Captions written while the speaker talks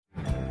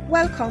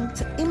Welcome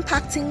to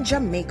Impacting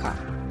Jamaica,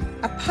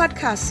 a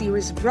podcast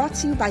series brought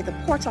to you by the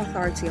Port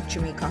Authority of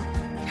Jamaica,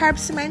 Herb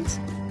Cement,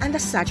 and the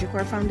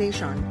Sagicor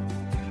Foundation.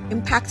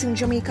 Impacting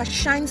Jamaica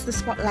shines the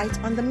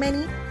spotlight on the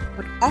many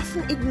but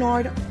often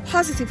ignored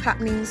positive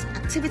happenings,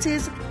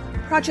 activities,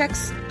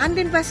 projects, and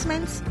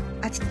investments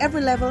at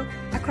every level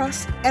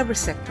across every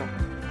sector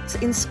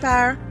to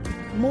inspire,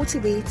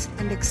 motivate,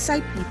 and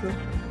excite people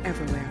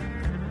everywhere.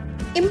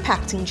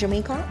 Impacting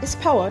Jamaica is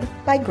powered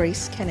by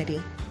Grace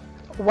Kennedy.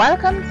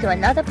 Welcome to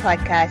another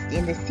podcast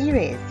in the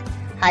series,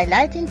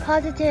 highlighting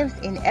positives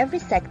in every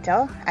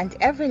sector and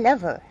every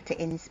level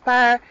to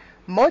inspire,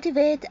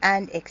 motivate,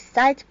 and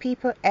excite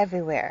people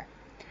everywhere.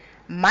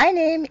 My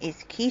name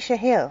is Keisha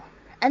Hill,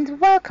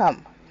 and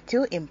welcome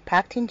to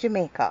Impacting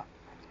Jamaica.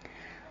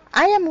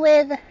 I am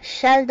with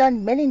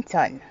Sheldon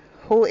Millington,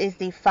 who is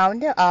the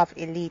founder of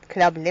Elite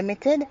Club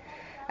Limited,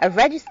 a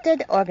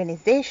registered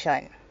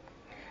organization.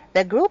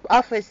 The group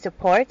offers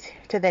support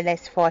to the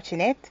less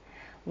fortunate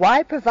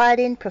while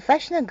providing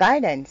professional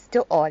guidance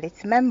to all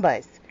its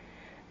members.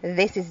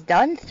 This is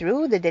done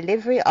through the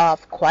delivery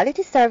of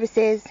quality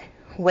services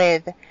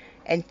with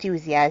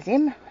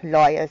enthusiasm,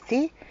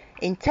 loyalty,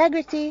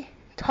 integrity,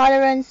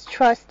 tolerance,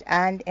 trust,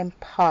 and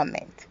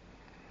empowerment.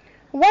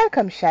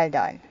 Welcome,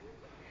 Sheldon.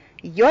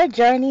 Your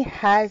journey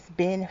has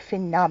been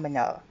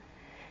phenomenal.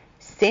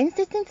 Since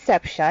its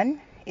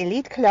inception,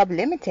 Elite Club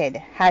Limited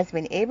has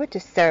been able to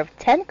serve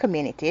 10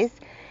 communities,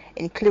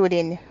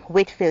 including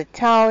Whitfield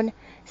Town,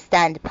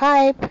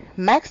 Standpipe,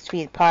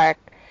 Maxfield Park,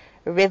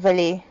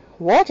 Rivoli,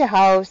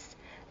 Waterhouse,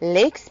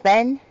 Lakes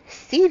Bend,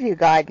 Seaview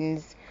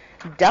Gardens,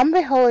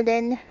 Dunby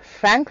Holden,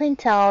 Franklin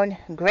Town,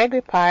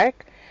 Gregory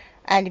Park,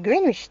 and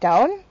Greenwich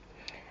Town.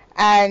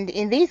 And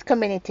in these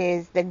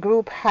communities, the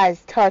group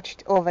has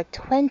touched over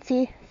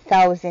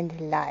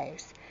 20,000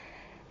 lives.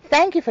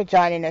 Thank you for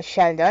joining us,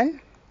 Sheldon.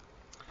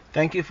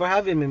 Thank you for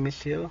having me,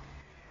 Miss Hill.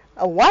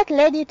 What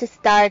led you to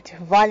start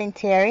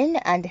volunteering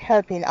and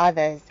helping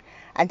others?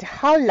 And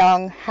how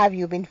long have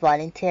you been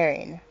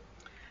volunteering?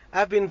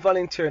 I've been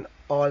volunteering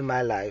all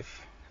my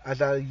life.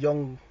 As a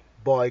young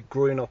boy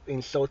growing up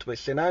in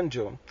Southwest St.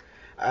 Andrew,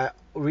 I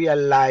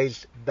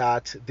realized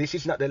that this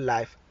is not the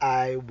life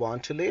I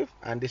want to live,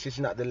 and this is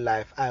not the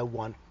life I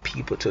want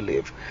people to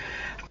live.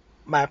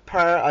 My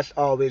prayer has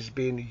always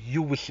been,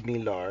 use me,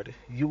 Lord.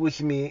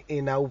 Use me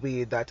in a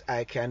way that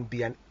I can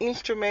be an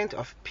instrument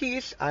of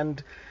peace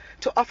and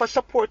to offer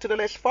support to the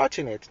less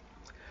fortunate.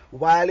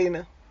 While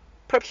in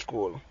prep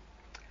school,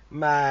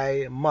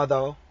 my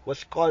mother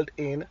was called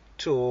in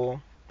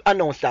to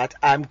announce that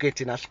I'm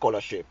getting a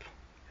scholarship.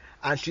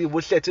 And she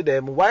would say to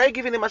them, why are you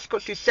giving him a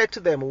scholarship? She said to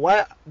them,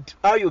 why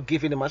are you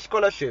giving him a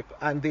scholarship?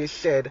 And they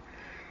said,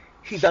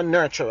 he's a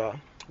nurturer.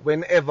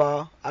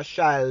 Whenever a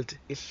child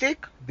is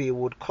sick, they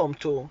would come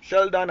to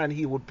Sheldon and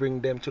he would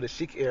bring them to the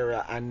sick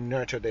area and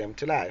nurture them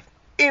to life.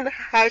 In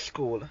high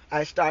school,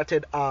 I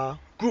started a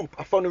group,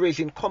 a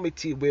fundraising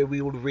committee where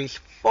we would raise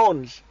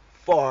funds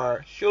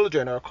for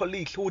children or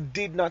colleagues who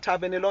did not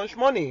have any lunch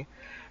money,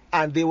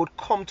 and they would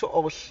come to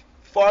us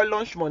for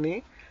lunch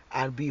money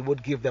and we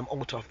would give them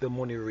out of the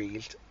money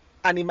raised.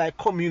 And in my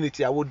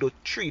community, I would do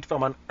treat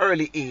from an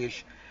early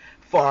age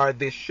for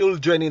the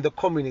children in the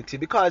community,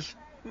 because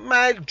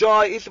my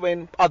joy is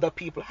when other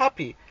people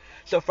happy.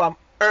 So from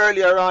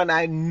earlier on,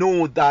 I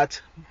know that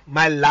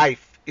my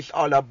life is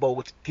all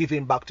about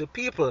giving back to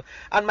people.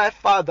 And my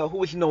father,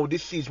 who is now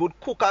deceased, would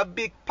cook a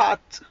big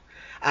pot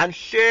and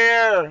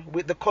share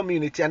with the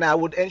community, and I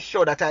would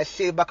ensure that I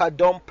save back a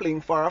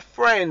dumpling for a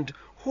friend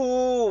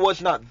who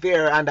was not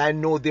there, and I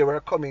know they were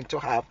coming to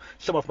have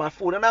some of my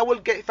food. And I will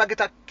get, if I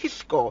get a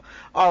Kisco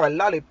or a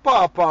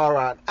lollipop or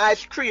an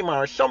ice cream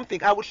or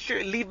something, I would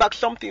leave back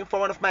something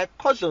for one of my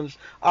cousins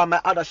or my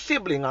other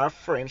sibling or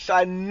friend. So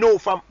I know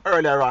from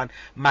earlier on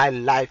my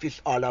life is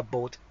all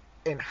about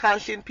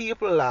enhancing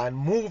people and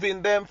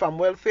moving them from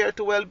welfare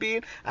to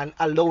well-being and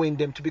allowing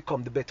them to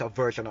become the better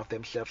version of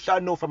themselves. So I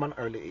know from an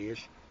early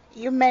age.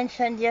 You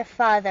mentioned your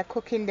father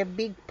cooking the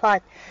big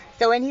pot.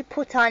 So when he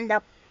put on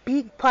the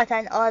big pot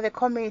and all the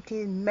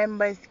community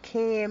members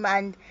came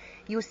and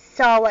you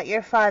saw what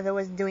your father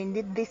was doing,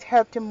 did this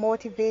help to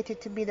motivate you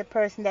to be the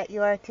person that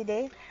you are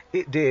today?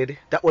 It did.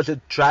 That was a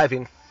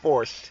driving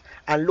force.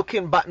 And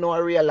looking back now, I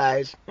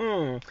realized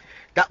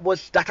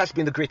that has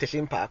been the greatest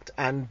impact,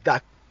 and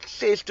that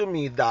says to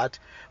me that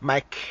my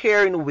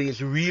caring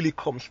ways really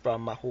comes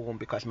from my home,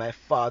 because my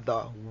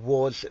father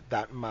was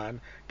that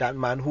man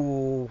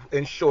who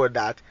ensured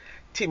that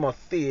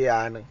Timothy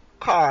and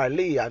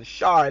Carly and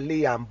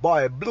Charlie and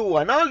Boy Blue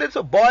and all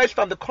little boys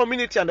from the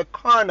community and the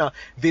corner,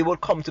 they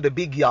would come to the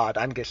big yard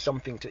and get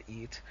something to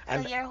eat.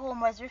 And so your home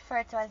was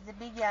referred to as the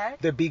big yard?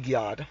 The big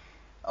yard.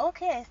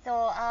 Okay,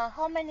 so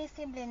how many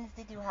siblings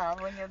did you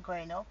have when you were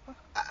growing up?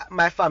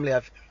 I'm from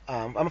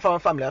a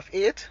family of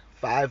 8,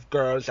 5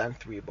 girls and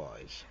 3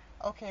 boys.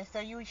 Okay, so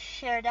you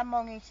shared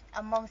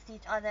amongst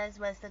each other as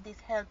well, so this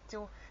helped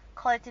to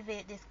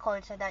cultivate this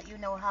culture that you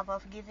now have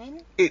of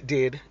giving? It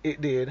did.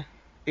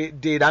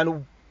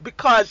 And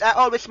because I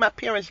always see my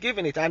parents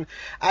giving it, and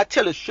I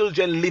tell you,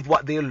 children live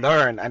what they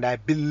learn, and I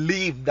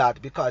believe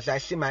that because I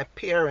see my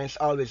parents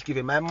always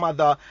giving. My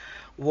mother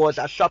was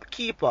a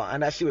shopkeeper,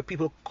 and I see where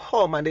people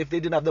come, and if they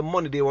didn't have the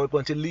money, they were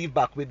going to leave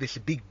back with this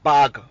big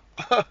bag.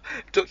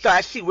 So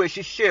I see where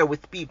she shared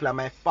with people, and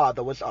my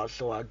father was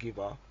also a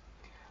giver.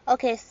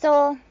 Okay,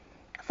 so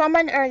from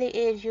an early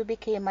age, you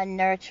became a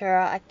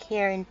nurturer, a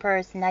caring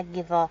person, a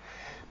giver.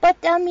 But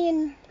I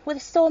mean,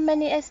 with so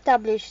many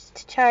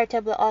established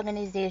charitable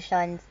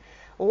organizations,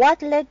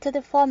 what led to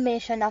the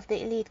formation of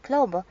the Elite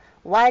Club?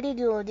 Why did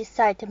you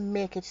decide to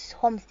make it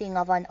something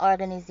of an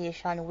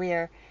organization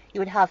where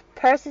you would have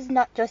persons,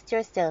 not just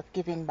yourself,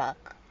 giving back?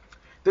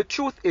 The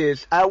truth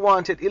is, I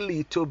wanted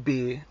Elite to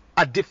be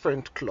a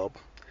different club.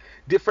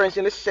 Different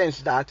in the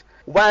sense that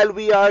while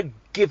we are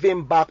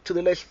giving back to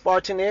the less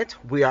fortunate,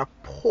 we are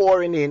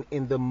pouring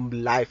in the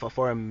life of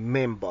our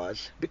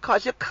members.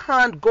 Because you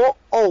can't go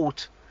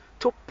out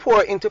to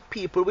pour into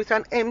people with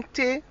an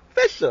empty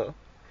vessel.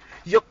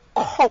 Your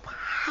cup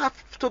has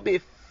to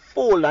be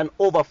full and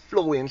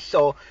overflowing.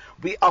 So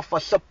we offer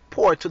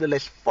support to the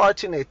less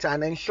fortunate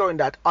and ensuring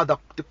that the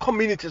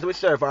communities we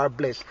serve are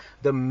blessed.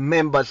 The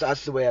members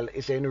as well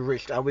is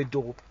enriched, and we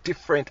do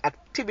different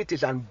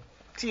activities and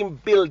team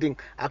building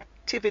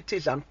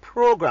activities and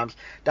programs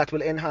that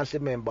will enhance the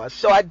members.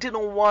 So I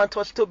didn't want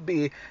us to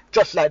be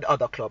just like the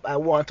other club. I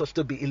want us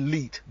to be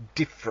elite,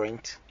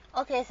 different.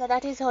 Okay, so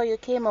that is how you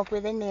came up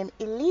with the name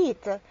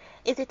Elite.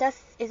 Is it an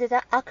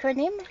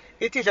acronym?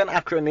 It is an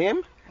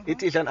acronym.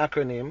 It is an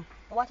acronym.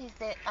 What is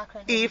the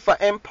acronym? E for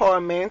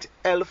empowerment,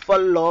 L for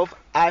love,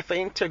 I for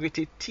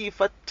integrity, T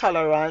for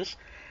tolerance,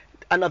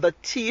 another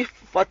T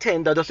for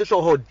tender, just to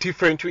show how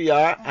different we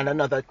are, and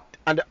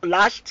the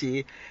last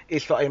T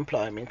is for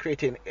employment,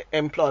 creating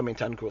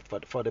employment and growth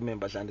for the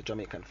members and the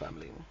Jamaican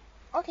family.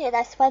 Okay,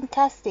 that's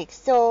fantastic.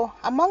 So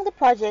among the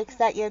projects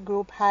that your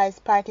group has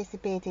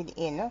participated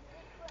in,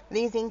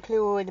 these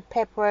include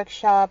pep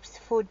workshops,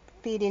 food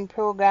feeding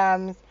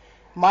programs,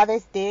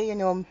 Mother's Day,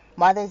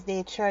 Mother's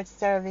Day church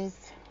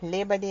service,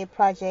 Labor Day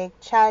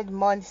project, Child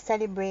Month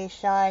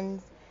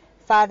celebrations,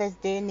 Father's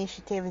Day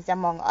initiatives,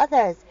 among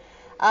others.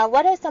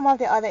 What are some of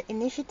the other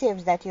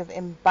initiatives that you've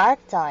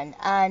embarked on,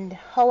 and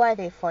how are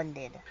they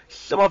funded?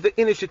 Some of the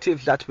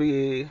initiatives that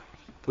we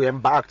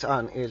embarked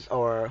on is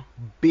our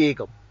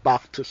big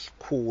back to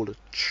school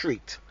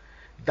treat.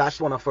 That's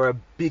one of our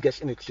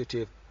biggest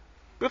initiatives.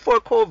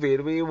 Before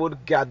COVID, we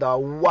would gather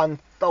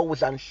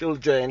 1,000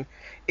 children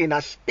in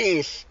a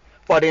space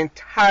for the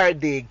entire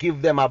day,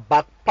 give them a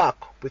backpack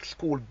with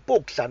school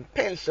books and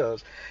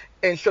pencils,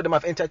 ensure them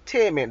have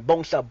entertainment,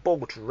 bouncer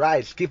boat,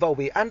 rides,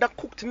 giveaway, and the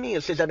cooked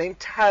meals. Is an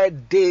entire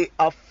day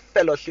of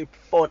fellowship,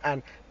 fun,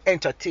 and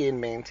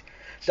entertainment.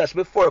 So that's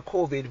before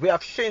COVID. We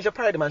have changed the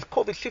paradigm, and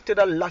COVID shifted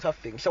a lot of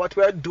things. So what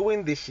we are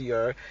doing this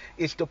year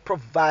is to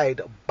provide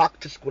back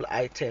to school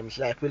items.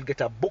 Like we'll get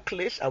a book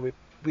list, and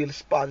we'll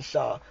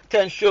sponsor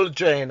 10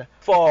 children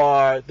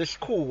for the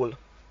school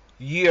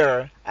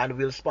year, and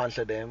we'll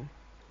sponsor them.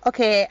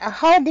 Okay,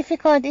 how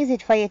difficult is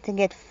it for you to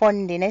get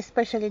funding,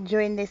 especially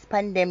during this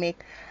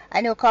pandemic?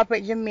 I know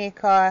Corporate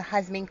Jamaica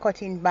has been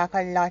cutting back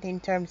a lot in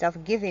terms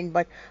of giving,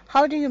 but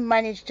how do you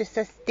manage to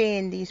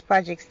sustain these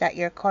projects that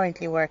you're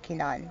currently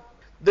working on?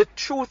 The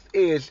truth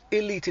is,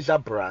 Elite is a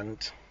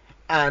brand,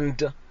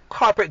 and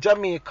Corporate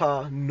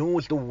Jamaica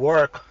knows the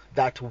work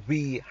that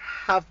we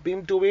have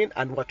been doing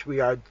and what we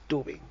are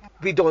doing.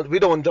 We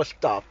don't just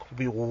talk,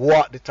 we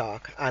walk the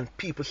talk, and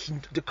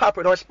the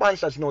corporate or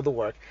sponsors know the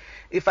work.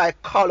 If I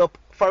call up,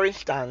 for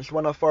instance,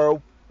 one of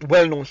our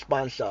well-known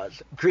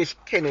sponsors, Grace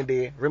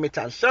Kennedy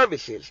Remittance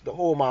Services, the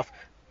home of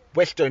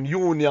Western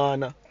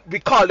Union, we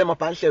call them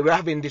up and say, we're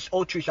having this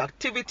outreach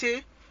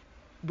activity,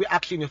 we're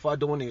asking you for a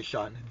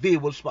donation, they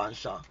will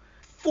sponsor.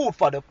 Food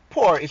for the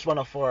Poor is one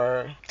of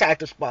our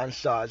title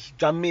sponsors,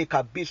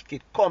 Jamaica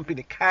Biscuit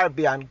Company,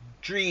 Caribbean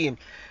Dream.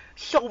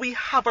 So we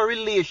have a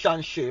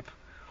relationship.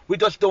 We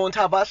just don't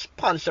have a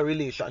sponsor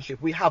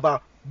relationship. We have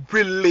a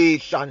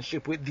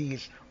relationship with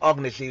these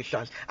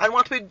organizations. And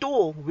what we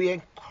do, we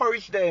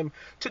encourage them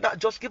to not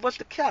just give us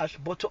the cash,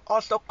 but to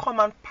also come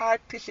and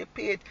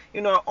participate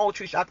in our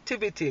outreach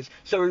activities.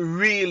 So we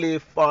really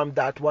form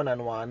that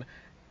one-on-one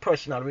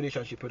personal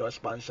relationship with our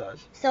sponsors.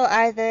 So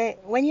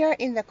when you're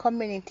in the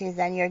communities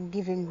and you're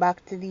giving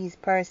back to these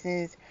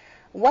persons,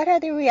 what are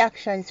the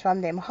reactions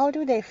from them? How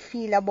do they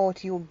feel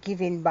about you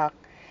giving back?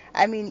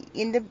 I mean,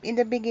 in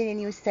the beginning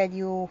you said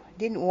you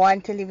didn't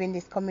want to live in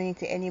this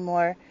community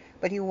anymore,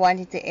 but you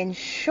wanted to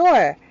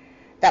ensure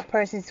that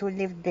persons who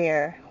lived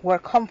there were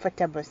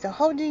comfortable. So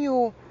how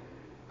do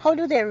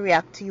they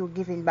react to you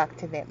giving back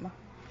to them?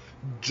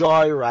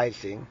 Joy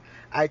rising.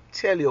 I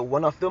tell you,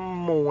 one of the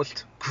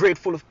most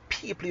grateful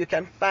people you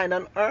can find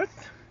on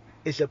earth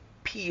is the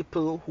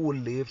people who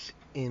lives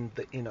in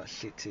the inner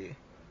city.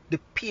 The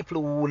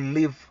people who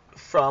live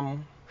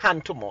from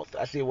hand to mouth,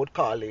 as they would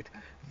call it.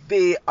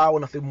 They are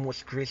one of the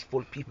most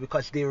graceful people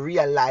because they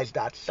realize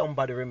that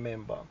somebody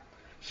remember,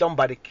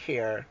 somebody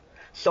care,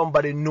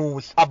 somebody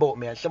knows about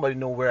me and somebody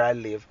know where I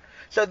live.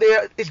 So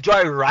there is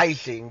joy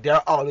rising.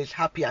 They're always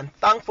happy and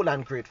thankful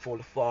and grateful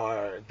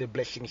for the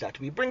blessings that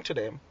we bring to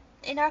them.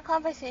 In our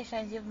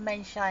conversations, you've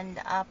mentioned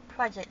a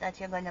project that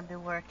you're going to be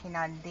working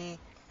on, the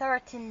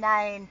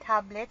 39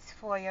 tablets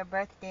for your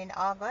birthday in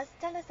August.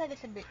 Tell us a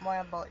little bit more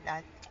about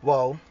that.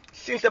 Well,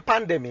 since the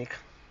pandemic,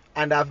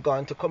 and I've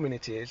gone to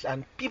communities,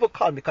 and people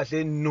call me because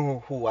they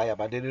know who I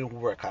am and they know the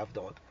work I've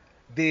done.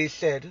 They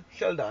said,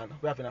 Sheldon,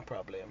 we're having a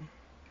problem.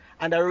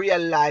 And I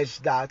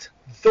realized that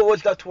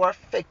those that were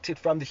affected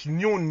from this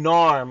new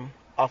norm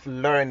of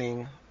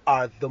learning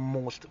are the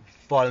most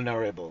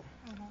vulnerable.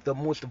 The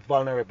most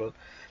vulnerable.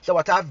 So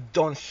what I've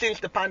done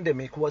since the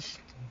pandemic was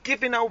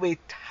giving away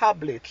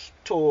tablets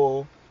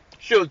to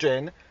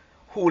children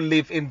who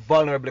live in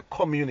vulnerable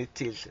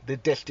communities, the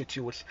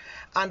destitutes.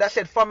 And I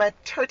said, for my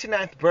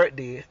 39th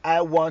birthday,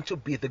 I want to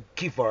be the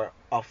giver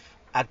of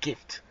a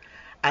gift.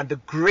 And the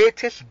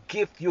greatest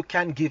gift you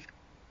can give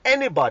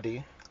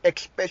anybody,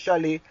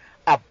 especially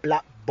a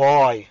black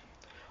boy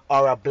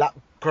or a black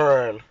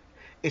girl,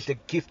 is the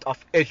gift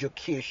of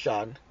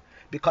education.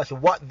 Because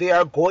what they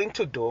are going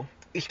to do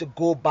is to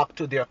go back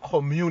to their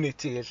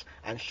communities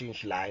and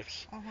change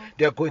lives.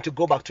 They're going to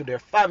go back to their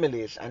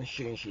families and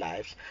change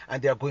lives.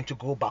 And they're going to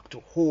go back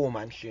to home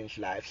and change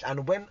lives.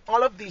 And when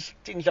all of these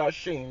things are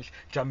changed,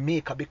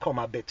 Jamaica become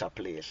a better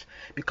place.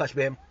 Because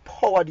we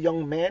empowered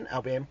young men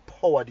and we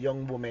empowered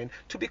young women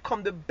to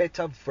become the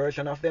better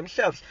version of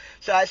themselves.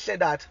 So I said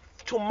that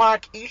to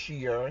mark each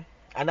year,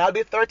 and I'll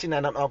be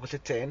 39 on August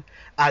 10,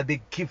 I'll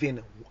be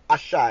giving a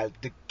child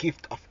the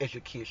gift of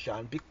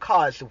education.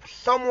 Because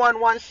someone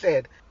once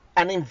said,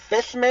 an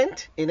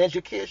investment in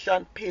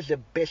education pays the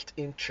best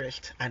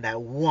interest, and I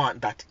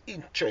want that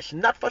interest,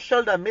 not for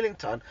Sheldon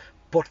Millington,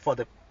 but for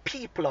the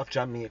people of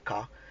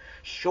Jamaica.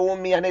 Show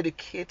me an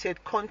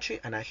educated country,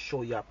 and I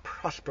show you a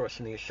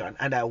prosperous nation,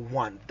 and I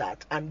want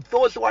that. And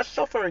those who are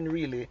suffering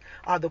really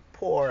are the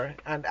poor,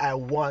 and I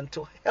want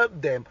to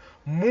help them,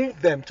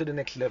 move them to the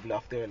next level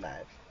of their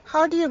life.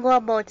 How do you go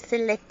about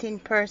selecting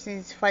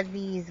persons for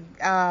these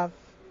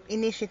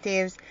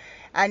initiatives?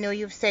 I know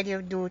you've said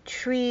you do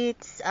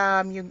treats,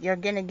 you're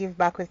going to give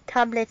back with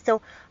tablets.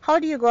 So how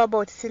do you go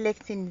about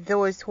selecting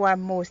those who are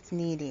most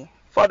needy?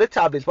 For the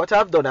tablets, what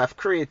I've done, I've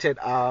created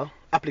an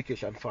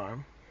application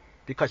form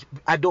because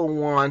I don't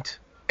want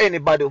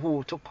anybody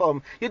who to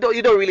come. You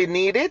don't really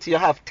need it. You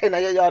have 10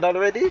 in your yard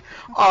already,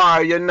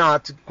 or you're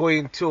not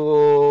going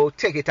to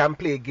take it and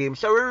play games.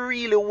 So we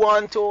really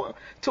want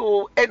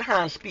to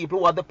enhance people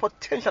who have the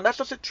potential. That's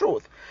just the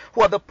truth.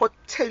 Who have the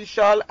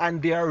potential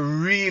and they are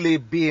really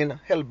being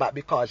held back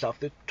because of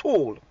the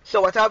tool. So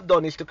what I've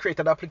done is to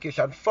create an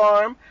application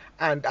form,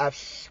 and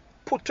I've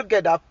put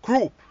together a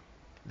group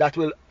that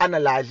will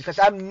analyze, because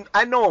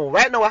I know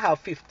right now I have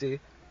 50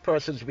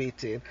 persons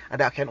waiting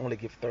and I can only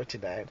give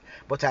 39,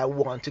 but I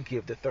want to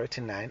give the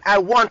 39. I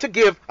want to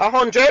give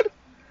 100,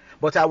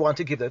 but I want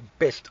to give the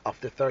best of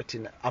the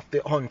 39 of the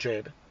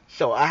 100.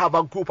 So I have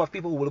a group of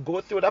people who will go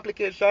through the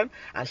application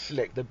and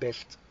select the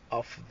best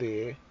of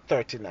the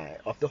 39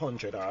 of the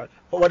 100, or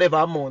whatever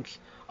amount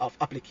of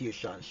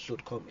applications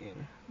should come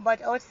in.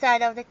 But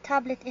outside of the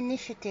tablet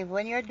initiative,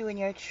 when you're doing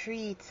your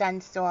treats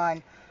and so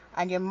on,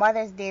 and your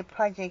Mother's Day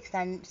projects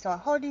and so on,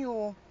 how do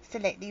you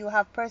select? Do you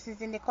have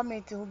persons in the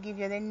community who give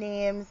you the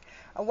names?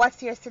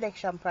 What's your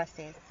selection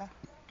process?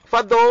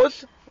 For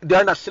those,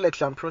 they're not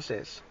selection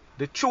process.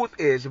 The truth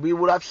is, we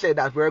would have said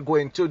that we're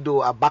going to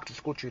do a back to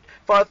school treat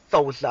for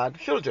 1,000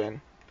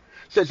 children.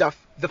 So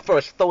the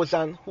first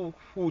 1,000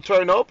 who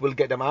turn up will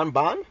get them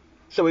armband.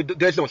 So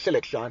there's no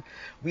selection.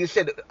 We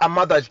said a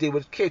Mother's Day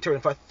with catering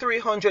for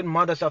 300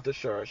 mothers of the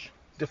church.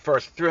 The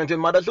first 300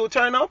 mothers who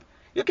turn up,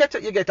 you get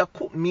a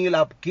cooked meal,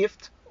 a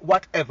gift,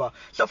 whatever.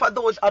 So for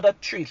those other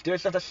treats,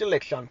 there's not a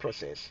selection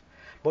process.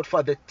 But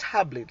for the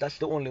tablet, that's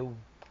the only,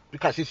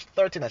 because it's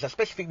 13 as a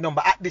specific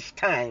number at this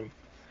time.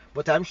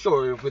 But I'm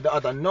sure with the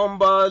other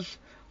numbers,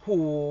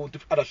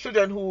 the other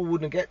children who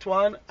wouldn't get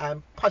one,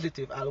 I'm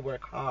positive I'll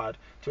work hard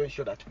to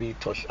ensure that we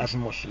touch as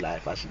much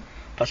life as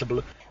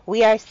possible.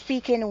 We are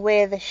speaking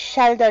with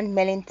Sheldon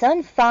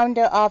Millington,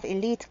 founder of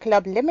Elite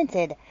Club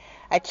Limited,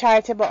 a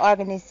charitable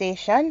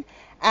organization,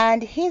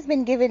 and he's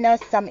been giving us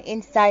some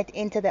insight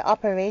into the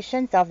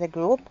operations of the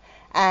group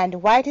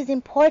and why it is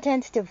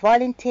important to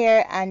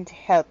volunteer and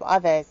help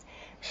others.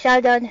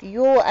 Sheldon,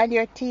 you and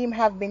your team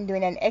have been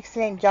doing an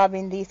excellent job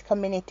in these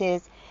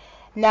communities.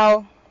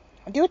 Now,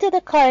 due to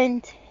the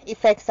current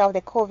effects of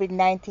the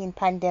COVID-19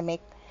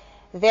 pandemic,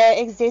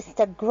 there exists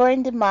a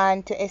growing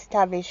demand to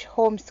establish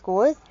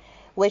homeschools,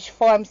 which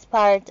forms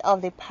part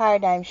of the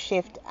paradigm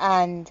shift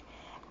and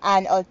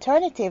an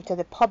alternative to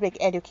the public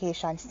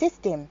education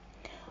system.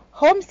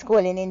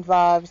 Homeschooling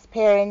involves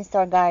parents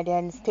or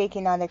guardians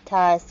taking on the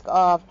task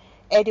of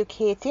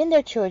educating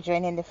their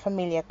children in the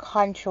familiar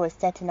controlled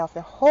setting of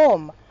the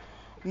home.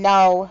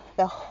 Now,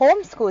 the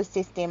homeschool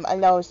system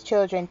allows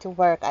children to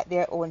work at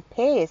their own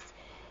pace,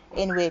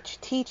 in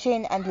which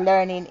teaching and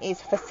learning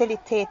is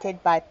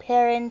facilitated by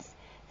parents,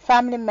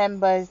 family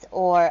members,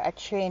 or a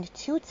trained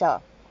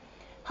tutor.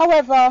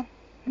 However,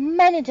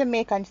 Many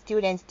Jamaican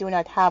students do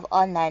not have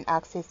online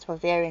access for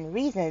varying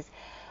reasons.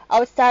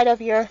 Outside of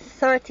your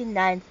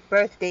 39th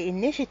birthday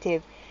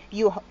initiative,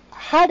 you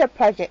had a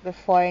project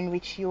before in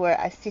which you were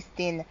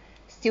assisting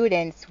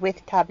students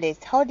with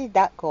tablets. How did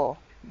that go?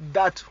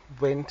 That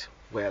went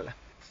well.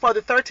 For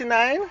the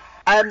 39,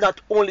 I am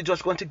not only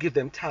just going to give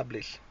them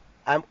tablets,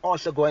 I'm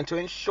also going to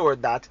ensure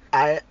that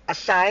I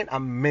assign a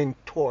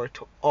mentor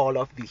to all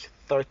of these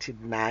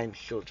 39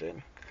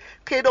 children.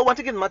 Okay, I don't want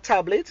to give them a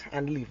tablet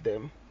and leave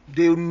them.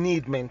 They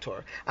need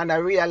mentor. And I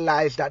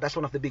realize that that's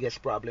one of the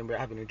biggest problems we're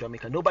having in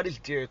Jamaica. Nobody's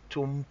there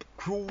to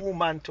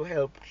groom and to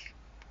help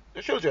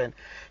the children.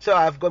 So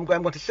I'm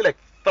going to select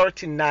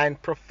 39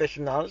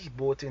 professionals,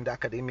 both in the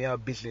academia,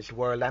 business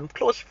world, and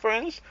close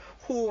friends,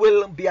 who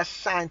will be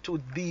assigned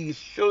to these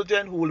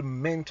children, who will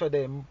mentor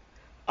them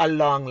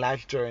along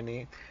life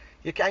journey.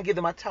 You can't give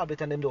them a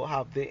tablet and they don't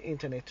have the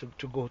internet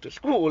to go to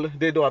school.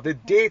 They don't have the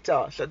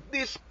data. So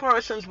these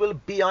persons will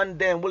be on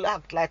them, will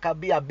act like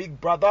be a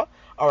big brother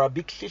or a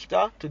big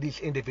sister to these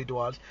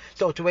individuals.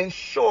 So to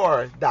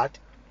ensure that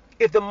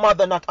if the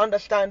mother not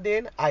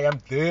understanding, I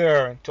am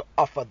there to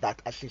offer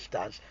that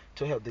assistance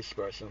to help this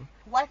person.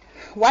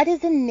 What is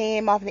the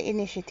name of the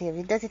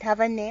initiative? Does it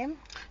have a name?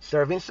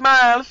 Serving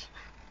Smiles.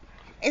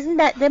 Isn't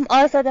that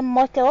also the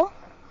motto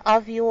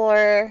of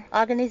your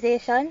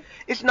organization?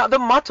 It's not the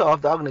motto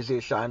of the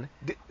organization.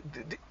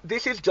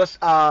 This is just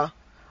a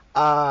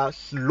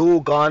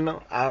slogan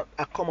I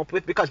come up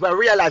with, because I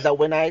realize that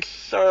when I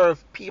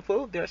serve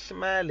people, they're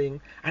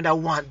smiling, and I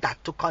want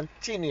that to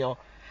continue.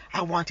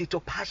 I want it to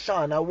pass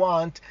on. I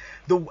want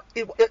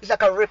it's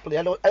like a ripple.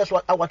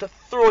 I want to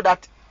throw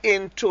that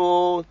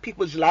into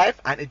people's life,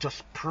 and it just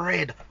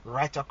spread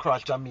right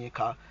across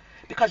Jamaica.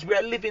 Because we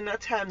are living in a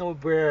time now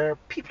where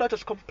people are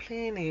just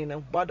complaining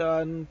and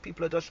bothering,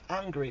 people are just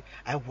angry.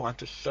 I want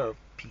to serve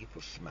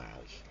people's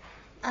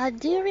smiles.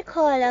 Do you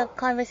recall a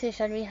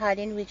conversation we had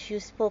in which you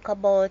spoke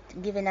about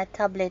giving a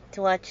tablet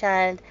to a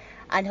child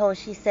and how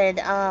she said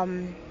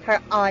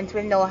her aunt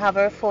will now have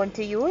her phone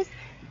to use?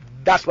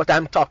 That's what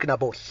I'm talking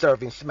about,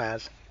 serving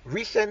smiles.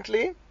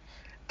 Recently,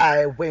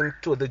 I went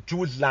to the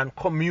Jewsland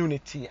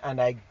community and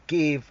I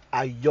gave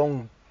a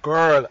young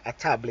girl a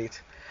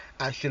tablet.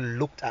 And she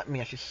looked at me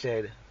and she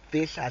said,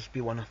 "This has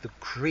been one of the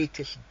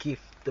greatest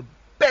gifts, the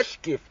best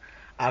gift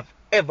I've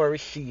ever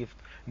received.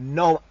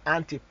 Now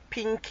Auntie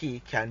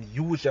Pinky can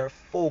use her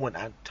phone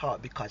and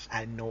talk because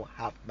I now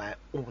have my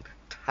own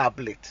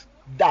tablet."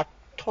 That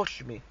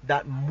touched me,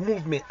 that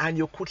moved me, and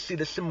you could see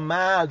the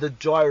smile, the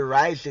joy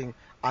rising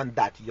on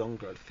that young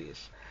girl's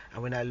face.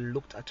 And when I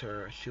looked at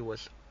her, she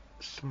was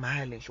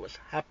smiling, she was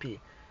happy.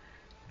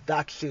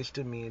 That says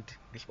to me,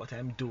 this is what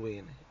I'm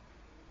doing.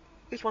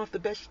 It's one of the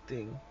best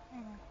things.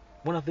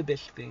 One of the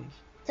best things.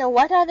 So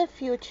what are the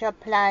future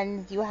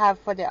plans you have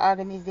for the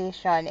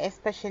organization,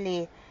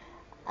 especially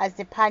as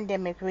the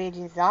pandemic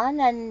rages on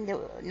and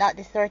not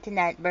the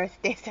 39th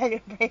birthday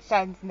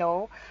celebrations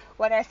now?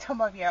 What are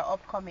some of your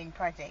upcoming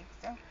projects?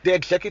 The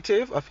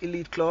executive of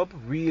Elite Club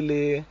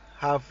really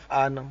have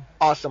an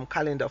awesome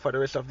calendar for the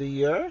rest of the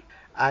year.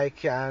 I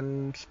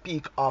can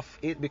speak of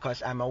it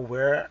because I'm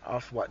aware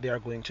of what they are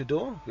going to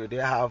do. They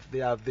have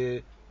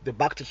the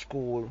back to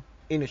school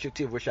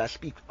initiative, which I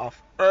speak of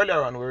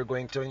earlier on. We're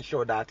going to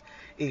ensure that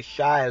a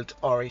child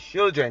or a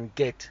children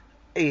get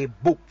a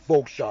book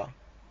voucher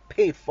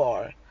paid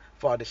for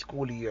the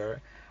school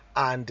year,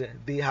 and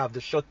they have the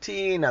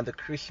shutting and the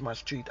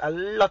Christmas treat. A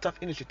lot of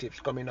initiatives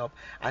coming up,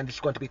 and it's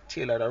going to be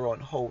tailored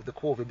around how the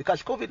COVID,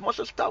 because COVID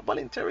must stop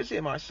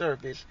volunteerism or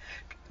service.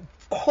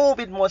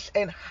 COVID must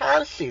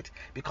enhance it,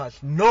 because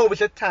now is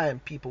the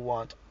time people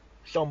want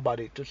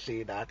somebody to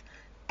say that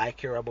I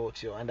care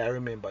about you and I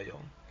remember you.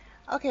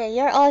 Okay,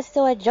 you're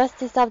also a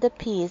Justice of the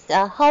Peace.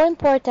 How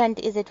important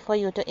is it for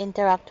you to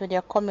interact with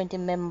your community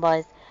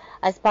members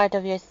as part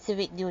of your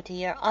civic duty?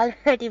 You're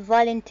already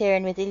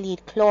volunteering with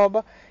Elite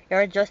Club.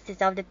 You're a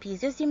Justice of the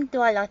Peace. You seem to do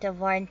a lot of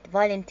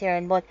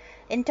volunteering, but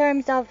in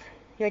terms of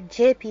your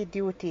JP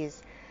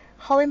duties,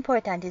 how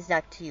important is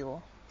that to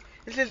you?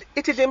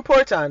 It is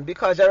important,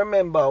 because I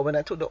remember when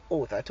I took the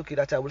oath, I took it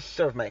that I would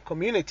serve my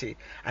community,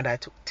 and I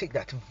take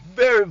that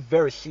very,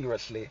 very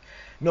seriously.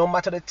 No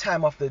matter the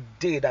time of the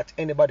day that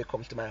anybody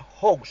comes to my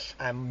house,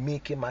 I'm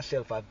making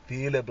myself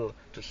available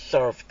to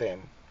serve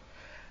them.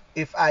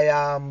 If I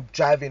am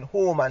driving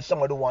home and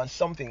somebody wants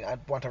something, I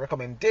want a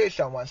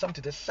recommendation, want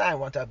something to sign,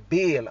 want a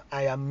bail,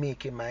 I am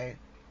making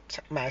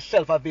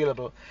myself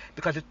available,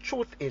 because the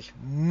truth is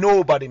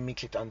nobody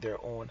makes it on their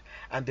own.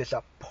 And there's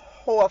a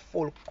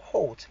powerful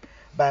quote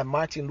by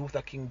Martin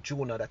Luther King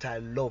Jr. that I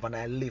love and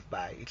I live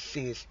by. It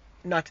says,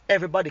 "Not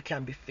everybody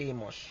can be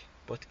famous,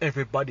 but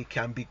everybody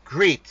can be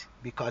great,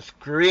 because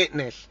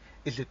greatness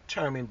is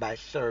determined by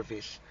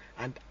service."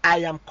 And I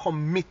am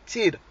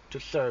committed to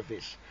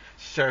service.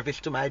 Service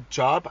to my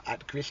job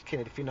at Grace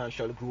Kennedy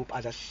Financial Group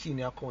as a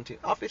senior accounting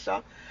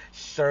officer.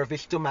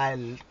 Service to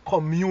my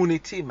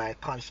community, my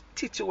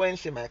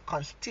constituency, my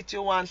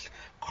constituents,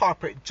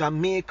 corporate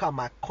Jamaica,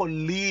 my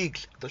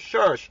colleagues, the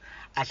church,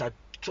 as a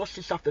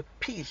Justice of the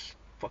Peace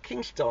for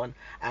Kingston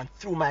and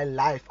through my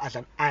life as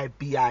an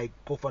IBI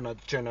Governor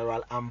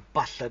General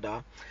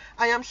Ambassador,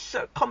 I am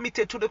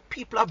committed to the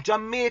people of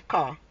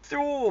Jamaica.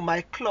 Through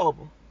my club,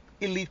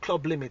 Elite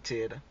Club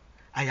Limited,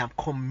 I am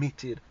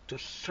committed to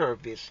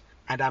service,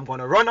 and I'm going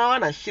to run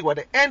on and see what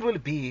the end will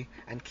be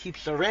and keep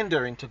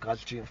surrendering to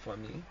God's dream for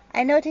me.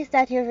 I noticed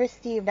that you've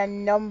received a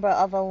number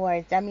of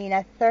awards. I mean,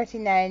 at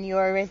 39,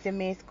 your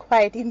resume is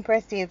quite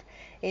impressive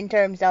in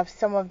terms of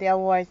some of the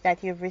awards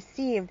that you've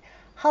received.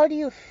 How do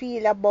you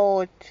feel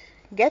about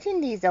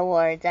getting these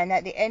awards? And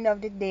at the end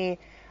of the day,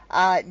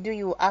 do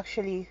you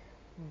actually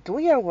do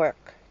your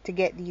work to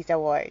get these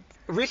awards?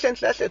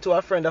 Recently, I said to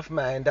a friend of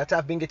mine that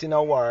I've been getting an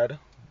award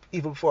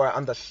even before I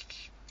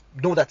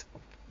know that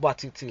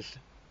what it is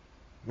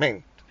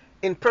meant.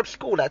 In prep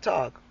school,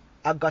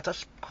 I got a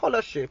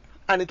scholarship,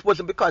 and it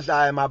wasn't because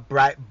I am a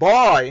bright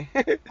boy,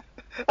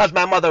 as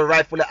my mother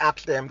rightfully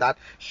asked them that,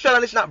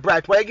 Sheldon is not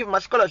bright, why you give him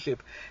a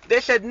scholarship? They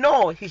said,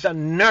 no, he's a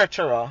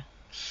nurturer,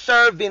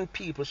 serving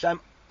people. So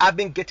I've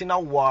been getting an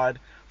award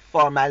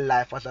for my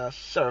life as a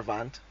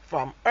servant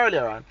from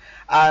earlier on.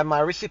 I'm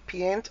a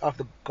recipient of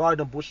the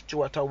Gordon Bush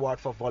Stewart Award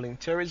for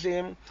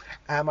Volunteerism.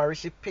 I'm a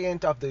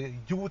recipient of the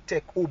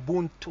UTEC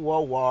Ubuntu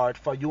Award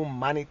for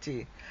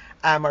Humanity.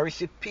 I'm a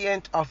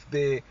recipient of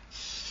the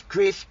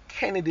Grace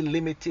Kennedy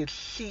Limited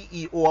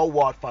CEO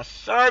Award for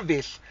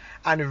Service.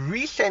 And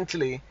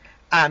recently,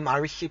 I'm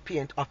a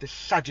recipient of the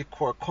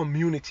Sagicor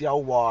Community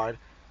Award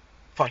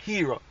for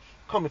Hero.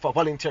 Coming for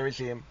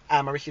volunteerism,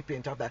 I'm a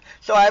recipient of that.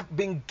 So I've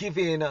been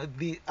giving of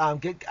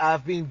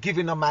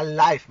my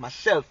life,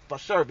 myself, for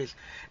service,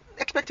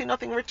 expecting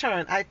nothing in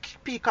return. I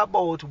speak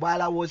about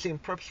while I was in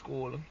prep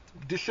school,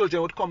 the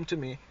children would come to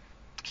me,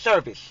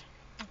 service.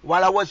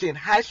 While I was in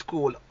high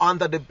school,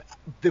 under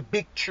the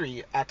big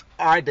tree at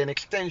Arden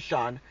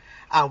Extension,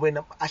 and when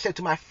I said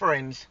to my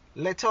friends,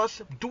 let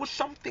us do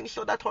something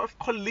so that our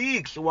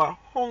colleagues who are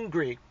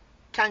hungry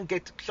can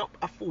get some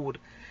food.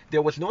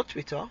 There was no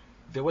Twitter.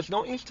 There was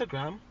no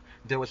Instagram,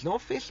 there was no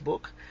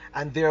Facebook,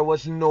 and there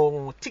was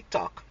no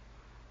TikTok.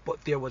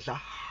 But there was a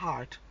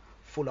heart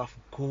full of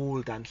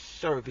gold and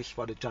service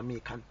for the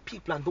Jamaican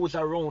people and those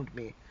around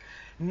me.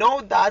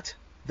 Now that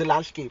the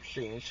landscape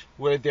changed,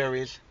 where there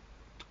is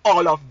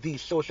all of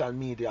these social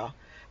media,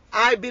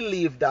 I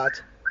believe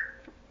that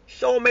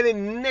so many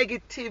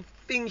negative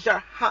things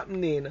are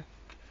happening.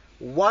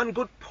 One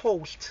good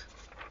post,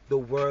 the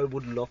world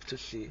would love to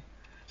see.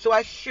 So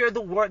I share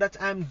the work that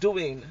I'm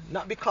doing,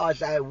 not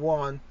because I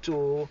want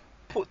to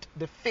put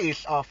the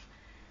face of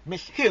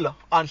Miss Hill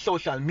on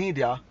social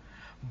media,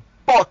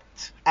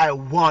 but I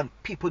want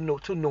people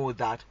to know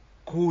that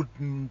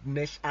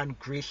goodness and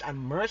grace and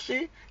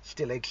mercy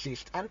still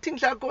exist, and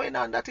things are going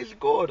on that is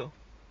good.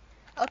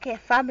 Okay,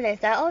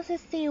 fabulous. I also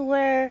see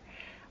where,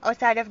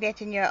 outside of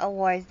getting your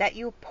awards, that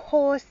you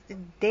post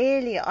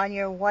daily on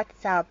your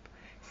WhatsApp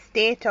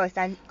status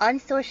and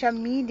on social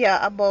media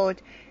about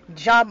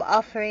job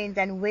offerings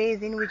and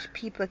ways in which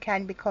people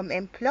can become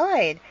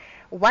employed.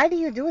 Why do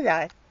you do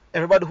that?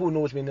 Everybody who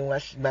knows me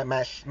knows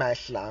my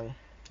slang.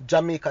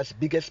 Jamaica's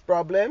biggest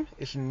problem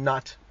is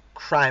not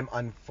crime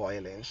and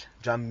violence.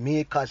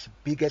 Jamaica's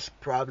biggest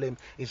problem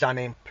is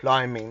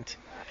unemployment.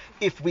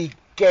 If we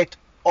get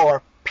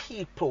our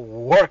people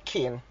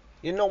working,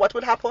 you know what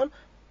will happen?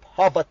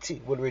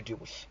 Poverty will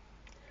reduce.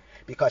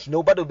 Because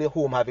nobody will be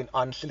home having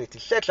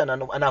unsolicited sex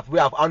and we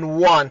have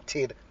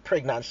unwanted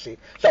pregnancy.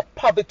 So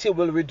poverty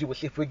will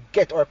reduce if we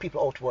get our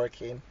people out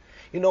working.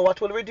 You know what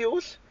will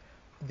reduce?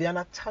 The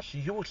unattached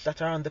youths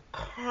that are on the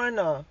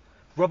corner,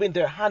 rubbing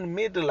their hand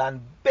middle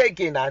and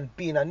begging and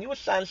being a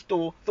nuisance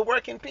to the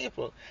working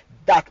people.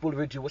 That will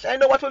reduce. And you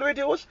know what will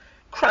reduce?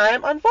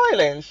 Crime and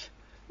violence.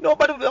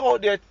 Nobody will be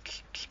out there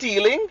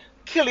stealing,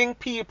 killing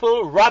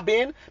people,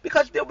 robbing,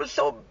 because they were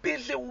so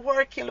busy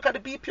working. Look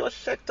at the BPO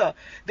sector.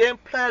 They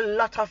employ a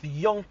lot of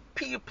young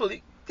people.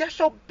 They're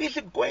so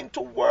busy going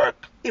to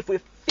work. If we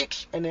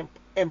fix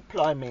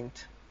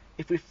employment,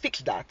 if we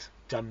fix that,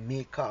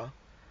 Jamaica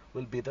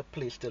will be the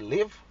place to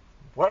live,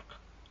 work,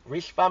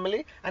 raise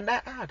family, and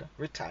I add,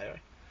 retire.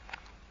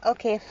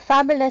 Okay,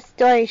 fabulous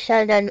story,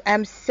 Sheldon.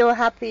 I'm so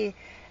happy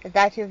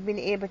that you've been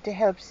able to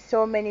help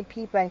so many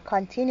people and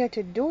continue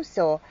to do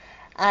so.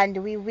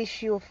 And we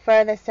wish you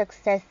further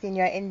success in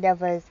your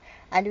endeavors.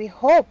 And we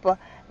hope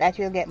that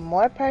you'll get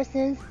more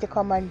persons to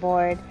come on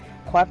board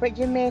Corporate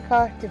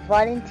Jamaica to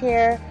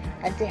volunteer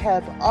and to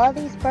help all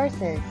these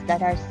persons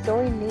that are so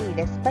in need,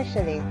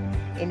 especially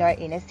in our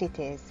inner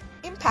cities.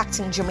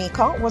 Impacting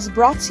Jamaica was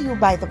brought to you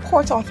by the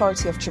Port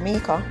Authority of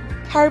Jamaica,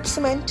 Carib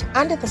Cement,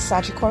 and the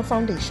Sagicor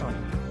Foundation.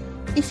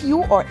 If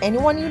you or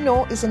anyone you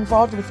know is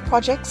involved with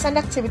projects and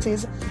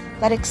activities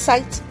that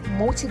excite,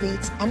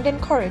 motivate, and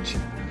encourage,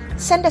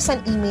 send us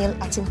an email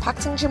at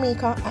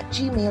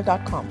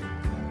impactingjamaica@gmail.com.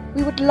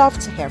 We would love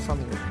to hear from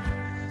you.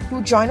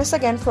 Do join us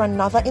again for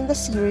another in the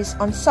series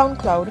on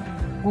SoundCloud,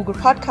 Google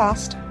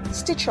Podcast,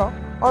 Stitcher,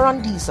 or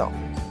on Deezer.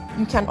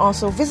 You can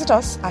also visit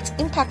us at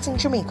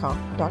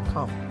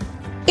impactingjamaica.com.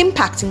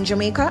 Impacting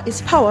Jamaica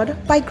is powered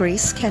by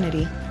Grace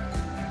Kennedy.